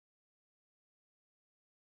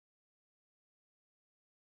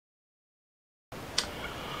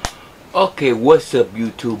Okay, what's up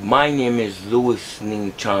YouTube? My name is Louis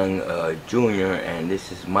Ngchong Jr. and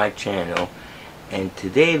this is my channel, and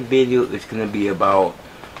today's video is going to be about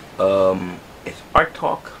it's Art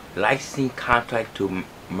Talk licensing contract to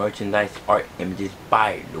merchandise art images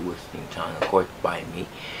by Louis Ngchong, of course by me.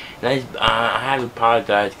 And I have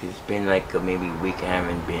apologized because it's been like maybe a week. I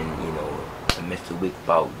haven't been, I missed a week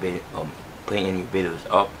about putting any videos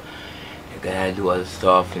up. I had to do other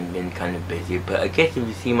stuff and been kind of busy, but I guess if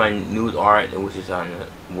you see my nude art, it was just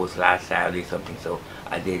was last Saturday or something, so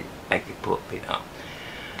I did actually put it up.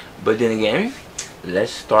 But then again,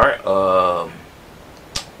 let's start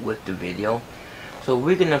with the video. So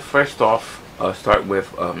we're gonna first off start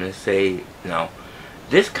with let's say now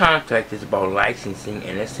this contract is about licensing,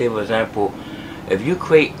 and let's say for example, if you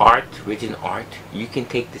create art, written art, you can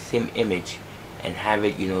take the same image and have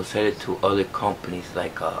it, sell it to other companies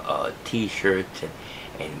like t-shirts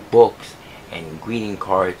and books and greeting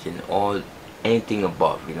cards and anything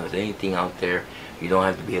above. Anything out there. You don't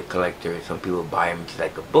have to be a collector. Some people buy them just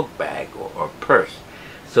like a book bag or purse.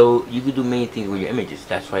 So you can do many things with your images.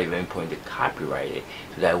 That's why it's very important to copyright it,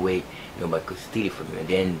 so that way nobody could steal it from you. And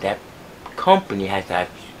then that company has to have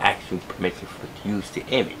actual permission to use the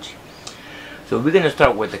image. So we're gonna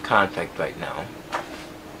start with the contract right now.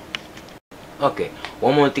 Okay,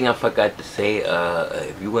 one more thing I forgot to say,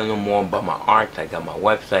 if you want to know more about my art, I got my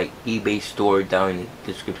website, eBay store down in the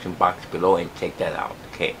description box below, and check that out.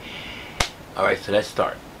 Okay, alright, so let's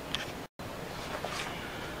start.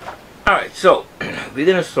 Alright, so we're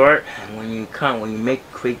gonna start when you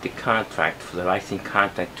create the contract for the licensing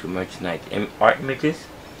contract to merchandise art images.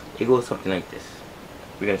 It goes something like this.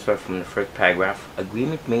 We're gonna start from the first paragraph.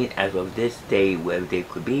 Agreement made as of this day, whatever day it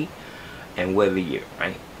could be, and whatever year,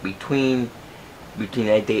 right? Between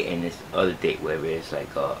that date and this other date, whether it's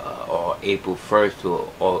like or April 1st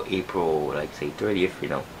or April, like say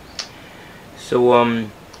 30th, So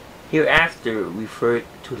hereafter refer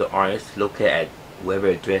to the artist located at whatever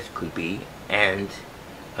address could be, and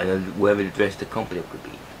whatever address the company could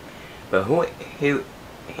be. But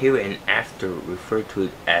here and after refer to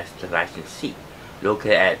it as the licensee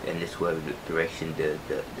located at, and this whatever direction the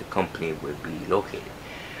company would be located.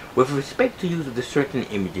 With respect to use of the certain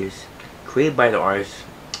images created by the artist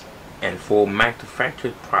and for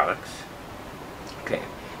manufactured products, okay,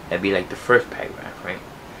 that'd be like the first paragraph, right?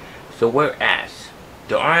 So whereas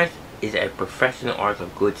the artist is a professional artist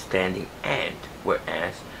of good standing, and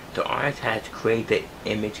whereas the artist has created the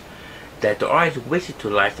image that the artist wishes to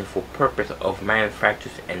license for purpose of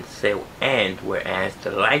manufacture and sale, and whereas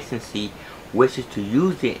the licensee wishes to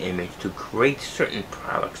use the image to create certain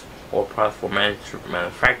products or products for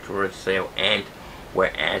manufacturer sale, and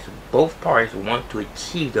whereas both parties want to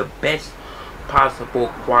achieve the best possible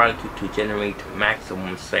quality to generate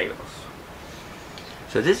maximum sales.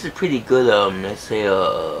 So this is pretty good. Let's say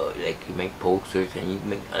like you make posters and you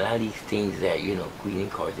make a lot of these things that greeting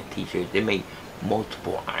cards and t-shirts, they make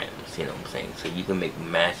multiple items, what I'm saying? So you can make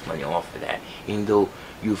mass money off of that, even though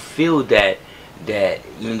you feel that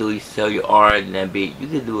even though you sell your art and that big, you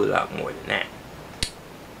can do a lot more than that.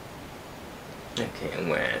 Okay,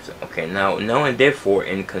 whereas, now and therefore,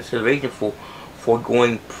 in consideration for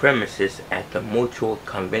foregoing premises at the mutual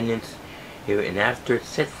convenience hereinafter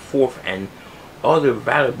set forth and other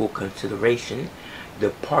valuable consideration,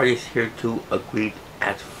 the parties hereto agreed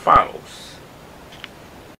as follows.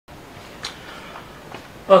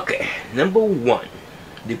 Okay, number one,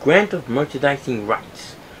 the grant of merchandising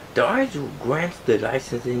rights. The artist grants the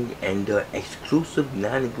licensing and the exclusive,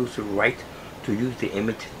 non-exclusive right to use the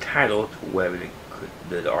image titled, whatever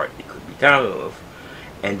the art it could be titled of,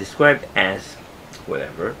 and described as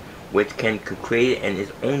whatever, which can be created and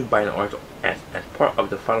is owned by the artist as part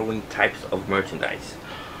of the following types of merchandise.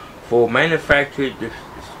 For manufacturer,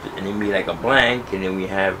 and then be like a blank, and then we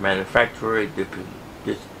have manufacturer,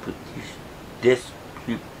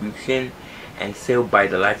 distribution, and sale by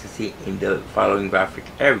the licensee in the following graphic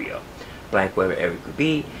area, blank whatever area could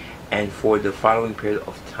be, and for the following period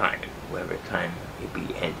of time, whatever time it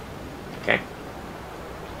be ended. Okay.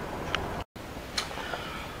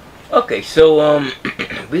 Okay, so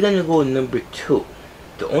we're gonna go number two,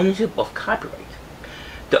 the ownership of copyright.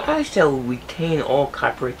 The artist shall retain all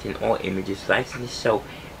copyright in all images. Licensee shall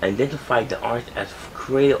identify the artist as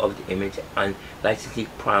creator of the image and licensee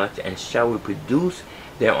products, and shall reproduce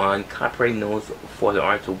thereon copyright notes for the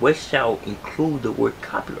artist, which shall include the word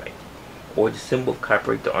copyright or the symbol of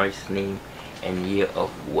copyright, the artist's name and year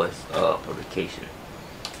of publication.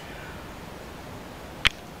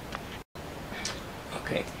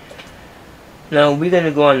 Okay. Now we're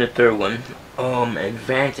gonna go on the third one.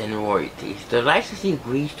 Advance and royalties. The licensee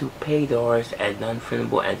agrees to pay the artist a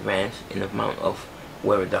non-refundable advance in the amount of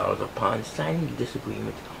whatever dollars upon signing this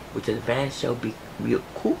agreement, which advance shall be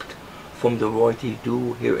recouped from the royalties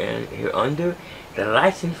due hereunder. The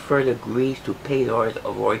licensee further agrees to pay the artist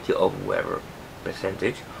a royalty of whatever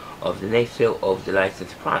percentage of the net sale of the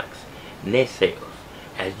licensed products. Net sales,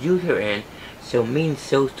 as used herein, shall mean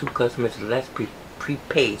sales to customers less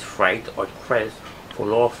prepaid freight or credits for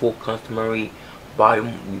lawful customary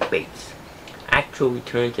volume rebates, actual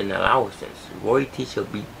returns and allowances. Royalty shall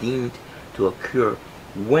be deemed to occur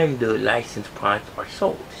when the licensed products are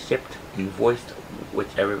sold, shipped, invoiced,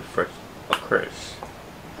 whichever first occurs.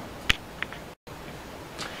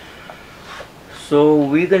 So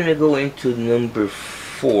we're gonna go into number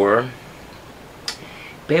 4.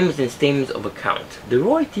 Payments and statements of account. The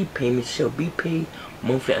royalty payments shall be paid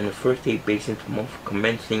monthly on the first day basis month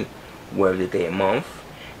commencing whatever day a month,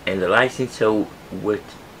 and the license shall with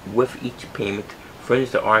each payment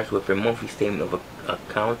furnish the artist with a monthly statement of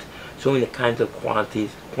account showing the kinds of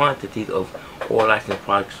quantities of all licensed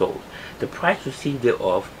products sold, the price received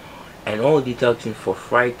thereof, and all deductions for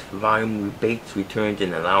freight, volume, rebates, returns,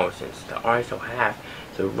 and allowances. The artist shall have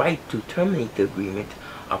the right to terminate the agreement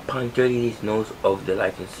upon 30 days notice of the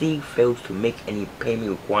licensee fails to make any payment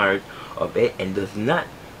required of it and does not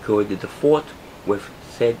cover the default with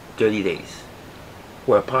said 30 days,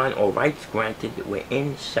 whereupon all rights granted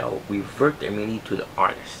wherein shall revert immediately to the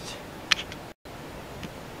artist.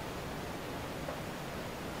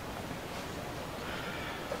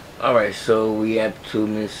 Alright, so we have to,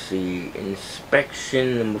 let's see,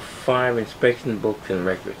 inspection number 5, inspection books and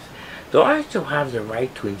records. The artist shall have the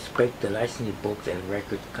right to inspect the licensing books and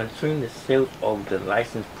records concerning the sales of the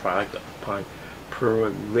licensed product upon per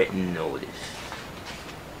written notice.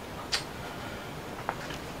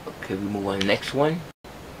 Okay, we move on to the next one.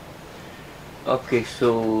 Okay,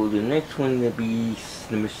 so the next one will be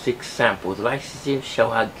number 6, samples. The licensee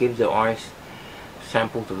shall give the artist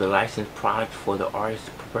samples of the licensed product for the artist's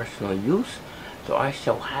personal use. The artist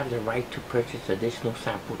shall have the right to purchase additional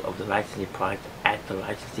samples of the licensing product at the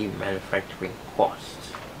licensee manufacturing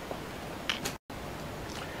costs.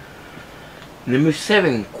 Number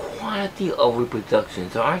 7, quality of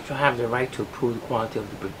reproductions. The artist shall have the right to approve the quality of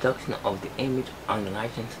the production of the image on the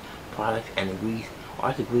licensed product and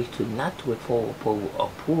artist agrees to not to withhold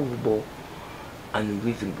approvable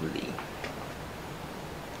unreasonably.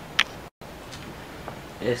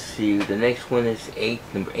 Let's see, the next one is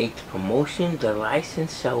number 8, promotion. The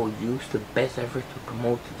license shall use the best effort to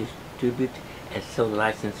promote, distribute, and sell the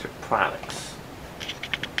licensed products.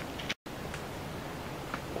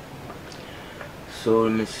 So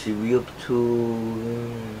let me see, we up to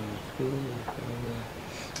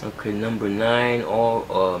okay, number 9,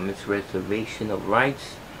 all misreservation of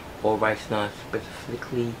rights. All rights not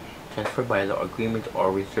specifically transferred by the agreement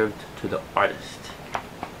are reserved to the artist.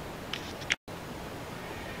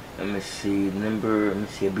 Let me see,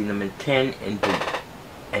 it'll be number 10,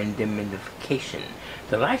 indemnification.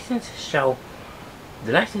 The licensee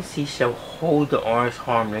shall hold the artist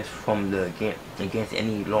harmless from against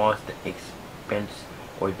any loss, expense,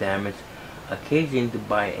 or damage occasioned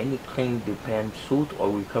by any claim, depend, suit,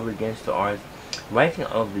 or recovery against the artist arising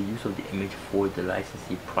of the use of the image for the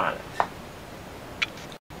licensee product.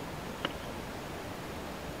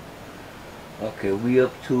 Okay, we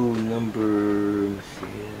up to number, let's see,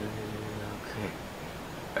 okay.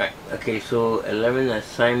 Alright, okay, so 11,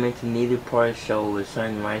 assignment. Neither party shall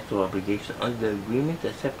assign rights or obligations under the agreement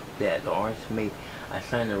except that the artist may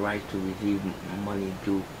assign the right to receive money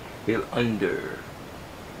due hereunder.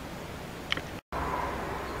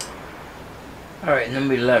 Alright,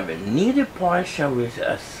 number 11. Neither party shall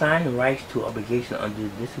assign rights to obligation under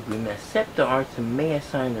this agreement except the artist may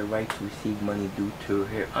assign the right to receive money due to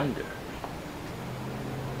hereunder.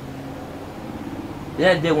 Did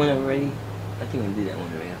I do that one already? I think I did that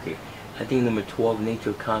one already. Okay. I think number 12,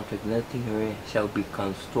 nature of contract. Nothing herein shall be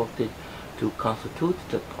constructed to constitute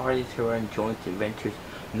the parties herein joint ventures,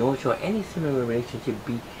 nor shall any similar relationship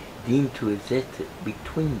be deemed to exist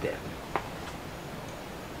between them.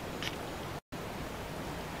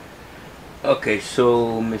 Okay,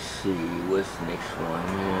 so let's see, what's the next one?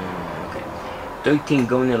 Okay. 13,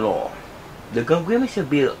 governing law. The agreement shall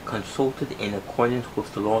be consulted in accordance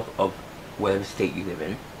with the laws of whatever state you live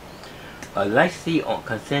in. A licensee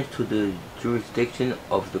consents to the jurisdiction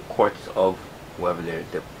of the courts of wherever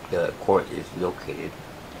the court is located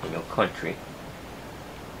in your country.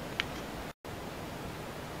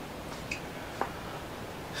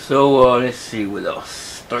 So let's see what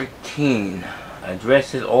else. 13.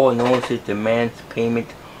 Addresses all notices, demands payment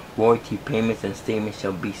Royalty payments and statements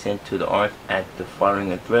shall be sent to the artist at the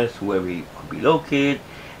following address, wherever it could be located,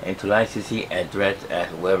 and to licensee address at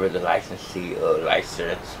wherever the licensee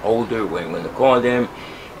license holder, when you want to call them,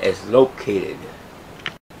 is located.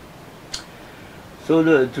 So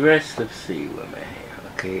the address, let's see, where am I here?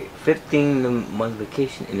 Okay, 15-month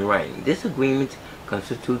vacation in writing. This agreement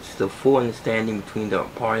constitutes the full understanding between the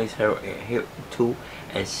parties hereto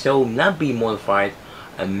and shall not be modified,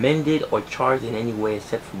 amended, or charged in any way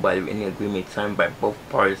except for by any agreement signed by both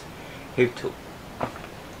parties hereto.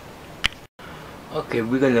 Okay,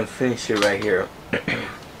 we're gonna finish it right here.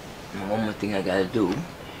 One more thing I gotta do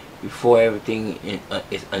before everything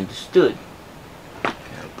is understood. I'll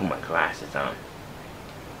put my glasses on.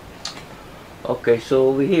 Okay, so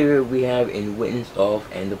over here we have in witness of,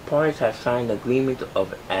 and the parties have signed the agreement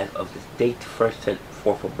of as of the date first set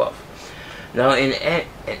forth above. Now,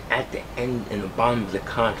 at the end, in the bottom of the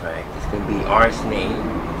contract, it's going to be artist's name,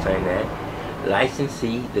 sign that,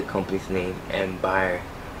 licensee, the company's name, and by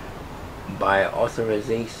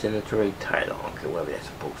authorization signatory title. Okay, whatever that's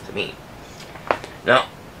supposed to mean. Now,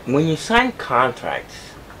 when you sign contracts,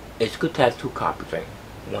 it's good to have two copies, right?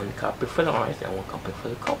 One copy for the artist and one copy for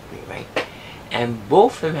the company, right? And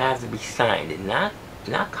both of them have to be signed, not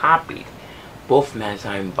copied. Both of them have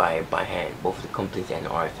signed by hand, both the companies and the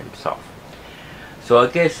artist himself. So I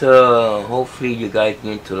guess hopefully you guys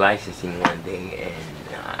get into licensing one day.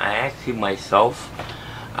 And I actually myself,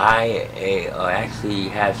 I actually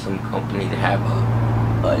have some companies that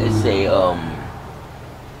have let's say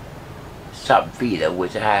shop Vita,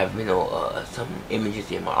 which I have, you know, some images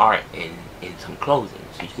in my art in some clothing.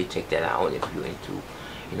 So you can check that out if you're into,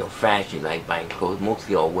 you know, fashion, like buying clothes,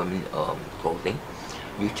 mostly all women clothing.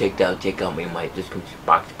 You check out in my description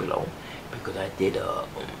box below, because I did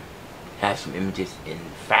have some images in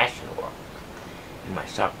fashion work in my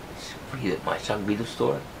shop Vita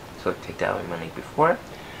store. So check that out in my link before.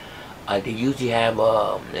 They usually have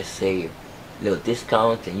let's say little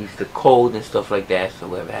discounts and use the code and stuff like that. So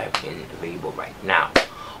we have it available right now.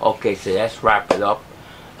 Okay, so let's wrap it up.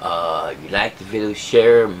 If you like the video,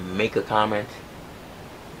 share, make a comment.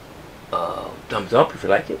 Thumbs up if you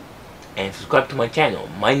like it, and subscribe to my channel.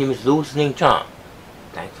 My name is Ngchong.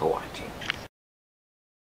 Thanks for watching.